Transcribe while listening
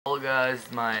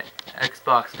guys, my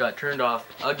Xbox got turned off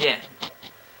again.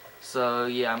 So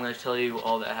yeah, I'm gonna tell you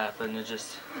all that happened. It's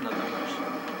just not that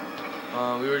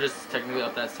much. We were just technically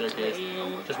up that staircase.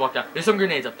 Just walked down. There's some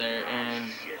grenades up there and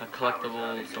a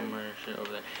collectible somewhere shit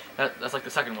over there. That's like the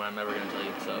second one I'm ever gonna tell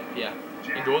you. So yeah,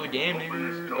 enjoy the game,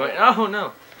 nigga. Wait, oh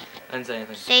no, I didn't say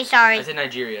anything. Say sorry. I said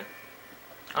Nigeria.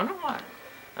 I don't know why.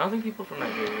 I don't think people from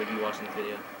Nigeria would be watching this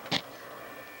video.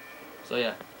 So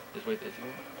yeah, just wait this.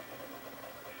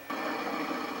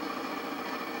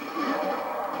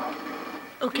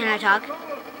 Oh, can I talk?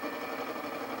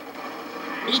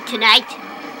 Eat tonight.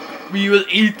 We will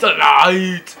eat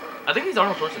tonight. I think he's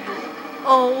Arnold Schwarzenegger.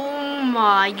 Oh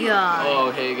my god.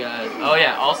 Oh hey guys. Oh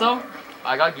yeah. Also,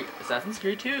 I got Assassin's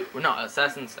Creed 2. Well, no, I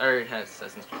already had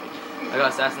Assassin's Creed. I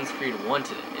got Assassin's Creed 1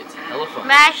 today. It's hella fun.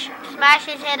 Smash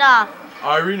his head off.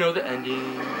 I already know the ending.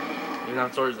 Even though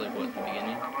story's like what, the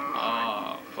beginning?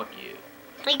 Oh, fuck you.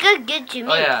 He got good to me.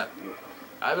 Oh yeah.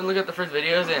 I've been looking at the first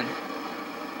videos and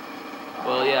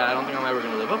well yeah, I don't think I'm ever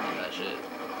gonna live up to that shit.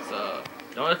 So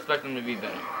don't expect them to be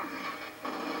better.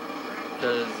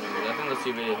 Because I think those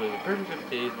two videos will be perfect 50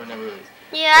 days were never released.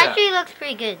 Yeah, actually looks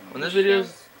pretty good. When this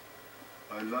video's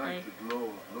I like the glow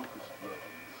of locust blood.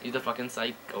 he's a fucking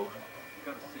psycho.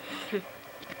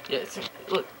 Yeah, see,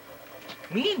 look.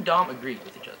 Me and Dom agreed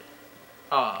with each other.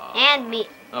 Aww. And me.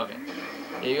 Okay.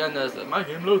 Yeah, you gotta notice that my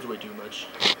game loads way too much.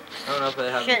 I don't know if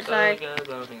it happens. Shit, sorry. Guys, I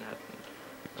don't think it happens.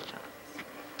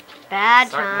 Bad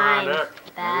Suck times. my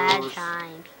dick. Bad Viewers.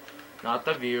 times. Not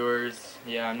the viewers.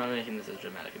 Yeah, I'm not making this as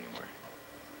dramatic anymore.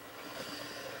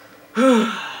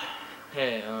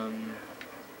 Hey,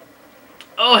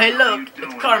 oh, hey, look!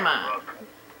 It's Karma!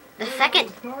 The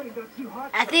second.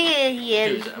 I think he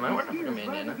is. Dude, am I wearing a freaking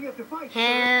bandana?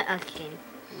 Okay.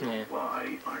 Yeah.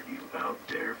 Why aren't you out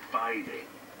there fighting?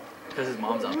 Because his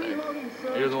mom's out there.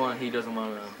 He doesn't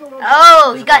want to.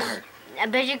 Oh, he got. I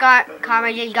bet you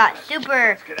Karma just got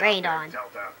super rained on.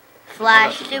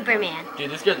 Flash Superman.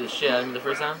 Dude, this scared the shit out of me the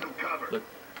first time. Look,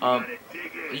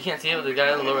 you can't see it with the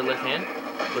guy on the lower left hand.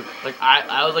 Look, like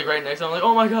I was like right next to him, like,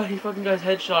 oh my god, he fucking got his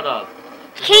head shot off.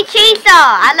 Chainsaw.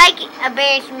 I like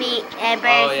embarrassment.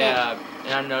 Oh yeah,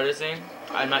 and I'm noticing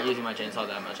I'm not using my chainsaw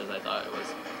that much as I thought it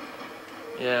was.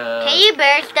 Yeah. Can you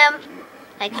burst them?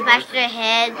 Like smash their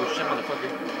head? Oh shit,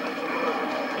 motherfucker.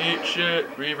 Eat shit,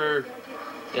 Reaver.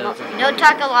 Yeah, No, don't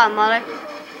talk a lot, mother.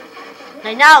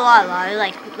 Like not a lot,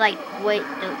 wait.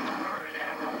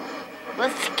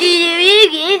 What's I'm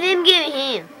giving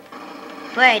him.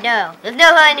 Wait, no, there's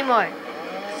no her anymore.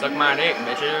 Suck my dick,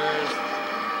 bitches.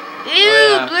 Ew,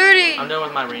 yeah. blurry. I'm done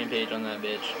with my rampage on that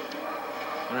bitch.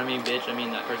 When I mean bitch, I mean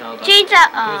that person. I was like, Chainsaw.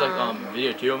 he was like,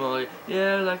 video too. I'm like,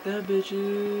 yeah, like that,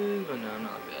 bitches. But no, I'm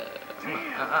not like that.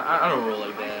 I don't roll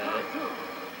like that.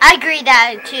 I agree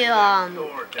that too.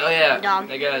 Oh yeah, Dom.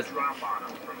 hey guys.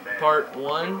 Part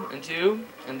 1 and 2,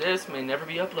 and this may never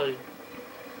be uploaded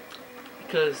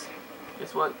because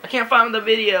guess what? I can't find the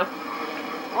video.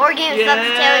 Or Game Sucks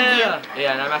telling you.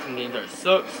 Yeah, and I'm asking Game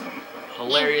Sucks.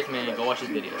 Hilarious man, go watch his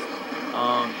videos.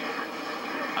 I'm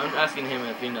asking him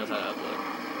if he knows how to upload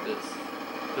this.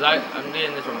 Cause I'm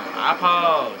getting this from an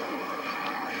iPod.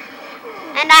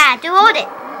 And I had to hold it.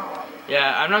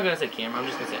 Yeah, I'm not gonna say camera, I'm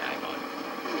just gonna say iPod.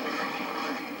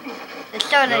 Let's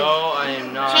start it. No, I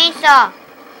am not. Chainsaw.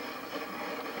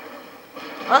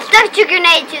 Well, stuck your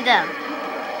grenade to them.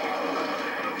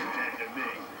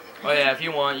 Oh yeah, if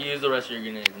you want, use the rest of your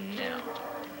grenades now.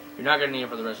 You're not gonna need it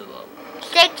for the rest of the level.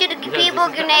 Stick to the Because people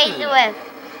this is grenades the- with.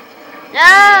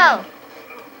 No!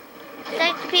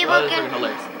 Stick to people Oh, this is freaking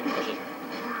grenades. hilarious. Oh shit.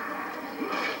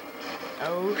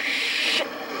 Oh shit.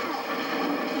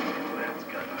 That's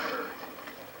gonna hurt.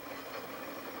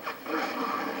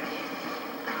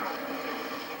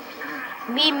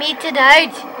 Meet me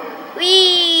tonight.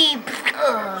 Wee.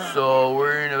 So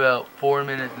we're in about 4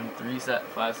 minutes and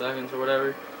 5 seconds or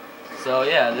whatever. So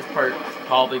yeah, this part's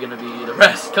probably gonna be the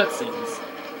rest cutscenes.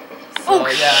 So, Oh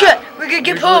yeah, shit! We're gonna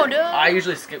get pulled. I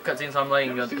usually skip cutscenes, so I'm letting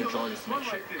you go the controller just to make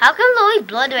sure. How come there's always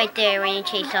blood right there when you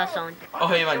chase off someone? Oh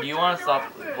hey man, do you want to stop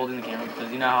holding the camera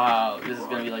because you know how this is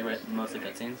gonna be like mostly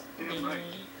cutscenes?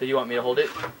 So you want me to hold it?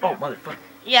 Oh motherfucker.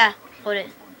 Yeah, hold it.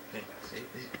 Hey.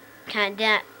 Can't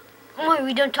that. Oh,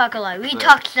 we don't talk a lot. We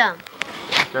talk some.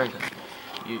 During cutscenes.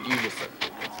 You just said.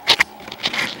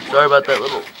 Sorry about that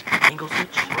little angle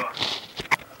switch.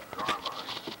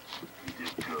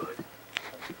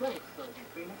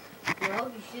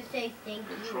 Well, you should say thank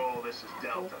you. Control, this is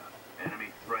Delta. Enemy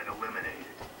threat eliminated.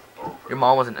 Over. Your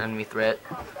mom was an enemy threat.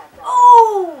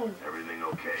 Oh! Everything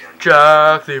okay on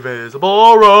Jack the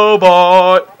Invisible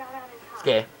Robot. It's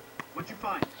gay. What'd you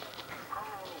find?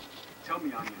 Tell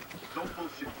me, Anya. Don't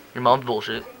bullshit. Your mom's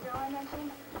bullshit.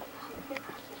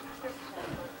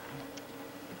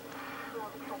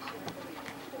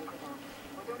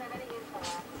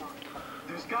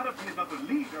 another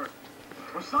lead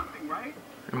or something, right?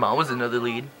 Your mom was another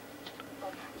lead.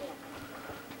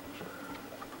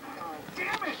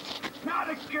 Damn it! Not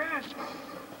again!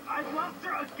 I lost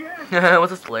her again!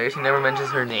 What's this hilarious? He never mentions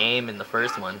her name in the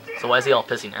first one. So why is he all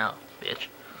pissing out, bitch?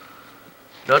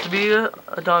 Not to be a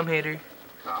Dom hater.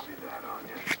 Copy that on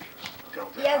you.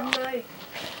 Yeah, no.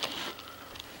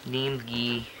 Named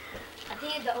Gee. I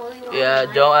think it's the only one. Yeah,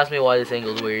 don't ask me why this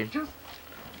angle's weird.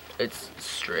 It's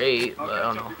straight, but I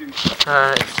don't know. It's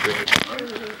straight.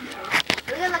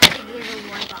 We're gonna look at the gears of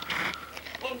one box.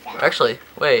 Actually,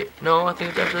 wait. No, I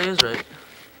think it actually is right.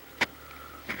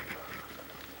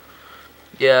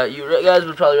 Yeah, you guys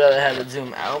would probably rather have it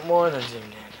zoom out more than zoomed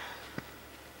in.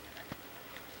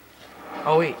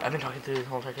 Oh wait, I've been talking through this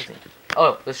whole entire cutscene.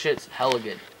 Oh, this shit's hella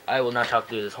good. I will not talk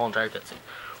through this whole entire cutscene.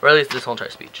 Or at least this whole entire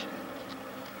speech.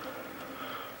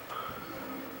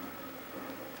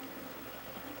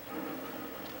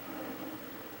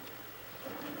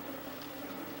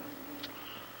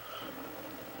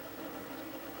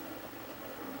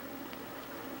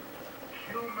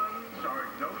 Humans are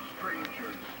no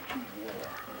strangers to war.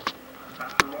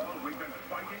 After all, we've been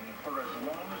fighting for as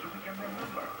long as we can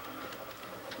remember.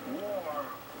 War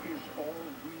is all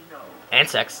we know. And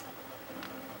sex.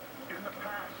 In the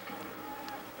past,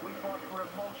 we fought for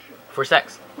emulsion. For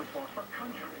sex. We fought for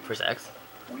country. For sex.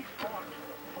 We fought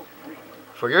for freedom.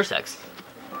 For your sex.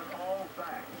 But all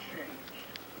that changed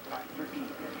after Eden.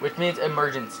 Which means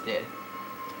emergence did.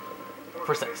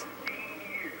 For sex. 15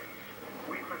 years,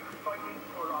 we've been fighting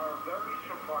for our very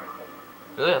survival.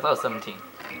 Really? I thought it was 17.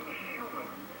 Inhuman,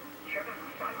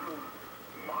 genocidal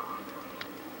monsters.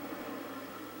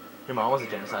 Your mom was a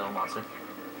genocidal monster.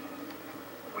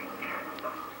 We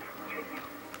cannot continue.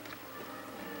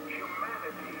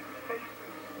 Humanity faces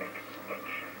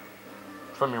extinction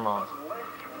From your mom. unless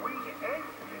we end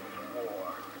this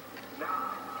war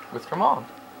now. With your mom.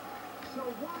 So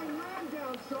why land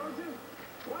down, Sergeant?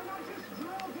 Why not just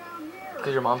drill down here?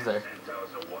 Because your mom's there.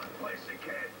 Centos are one place you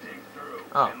can't dig through.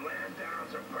 Oh. And land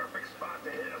down's a perfect spot to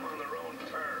hit them on their own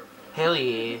turf. Hell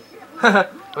yeah.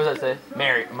 What does that say?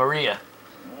 Maria.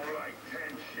 More like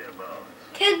 10 shivos.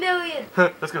 10 million.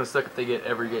 That's gonna suck if they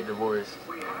ever get divorced.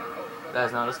 That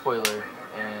is not a spoiler,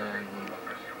 and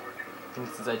I think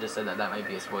since I just said that, that might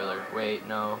be a spoiler. Wait,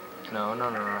 no. It's not a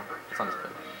spoiler.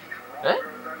 Eh?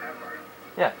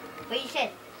 Yeah. What you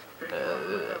said?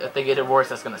 If they get divorced,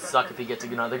 that's gonna suck if he gets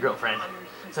another girlfriend.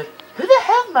 It's like, who the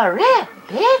hell's Maria,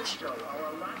 bitch?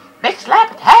 Bitch,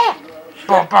 slap it, hey!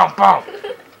 Boom, boom, boom.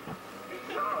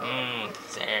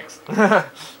 Sex. Soon we'll have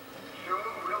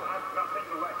nothing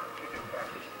left to defend.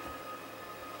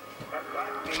 And that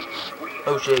means we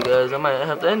Oh shit, guys, I might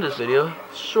have to end this video.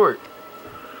 It's short.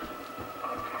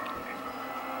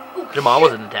 Your mom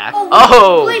was an attack.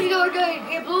 Oh!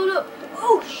 It blew up.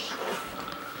 Oh,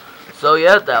 So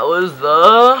yeah, that was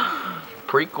the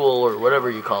prequel or whatever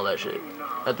you call that shit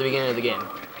at the beginning of the game.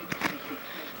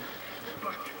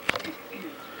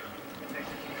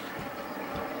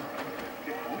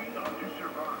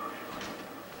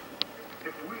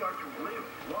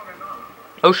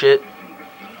 Oh shit.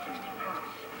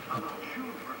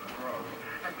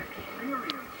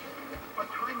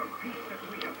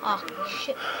 oh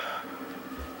shit.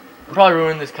 I'll probably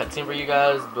ruin this cutscene for you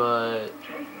guys, but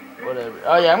whatever.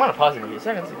 Oh yeah, I'm gonna pause it in a few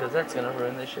seconds because that's gonna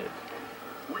ruin this shit.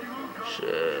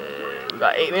 Shit. We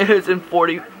got 8 minutes and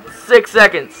 46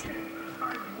 seconds.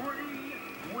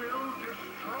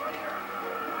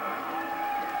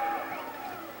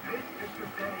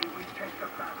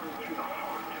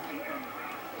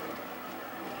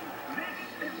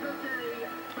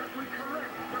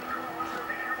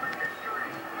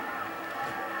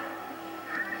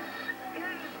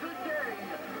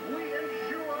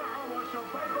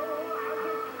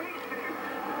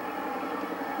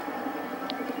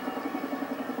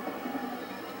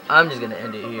 I'm just gonna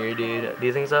end it here, dude. Do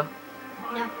you think so?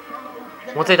 No.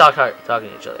 Once they talking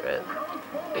to each other, right?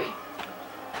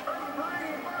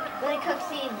 When the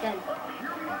cutscene's done.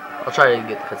 I'll try to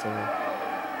get the cutscene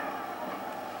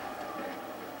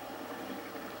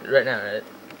in. Right now, right?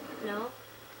 No.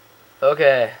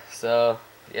 Okay, so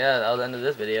yeah, that was the end of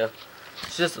this video.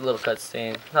 It's just a little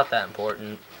cutscene, not that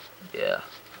important. Yeah.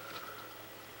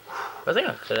 I think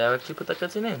I could have actually put that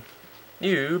cutscene in.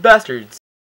 You bastards!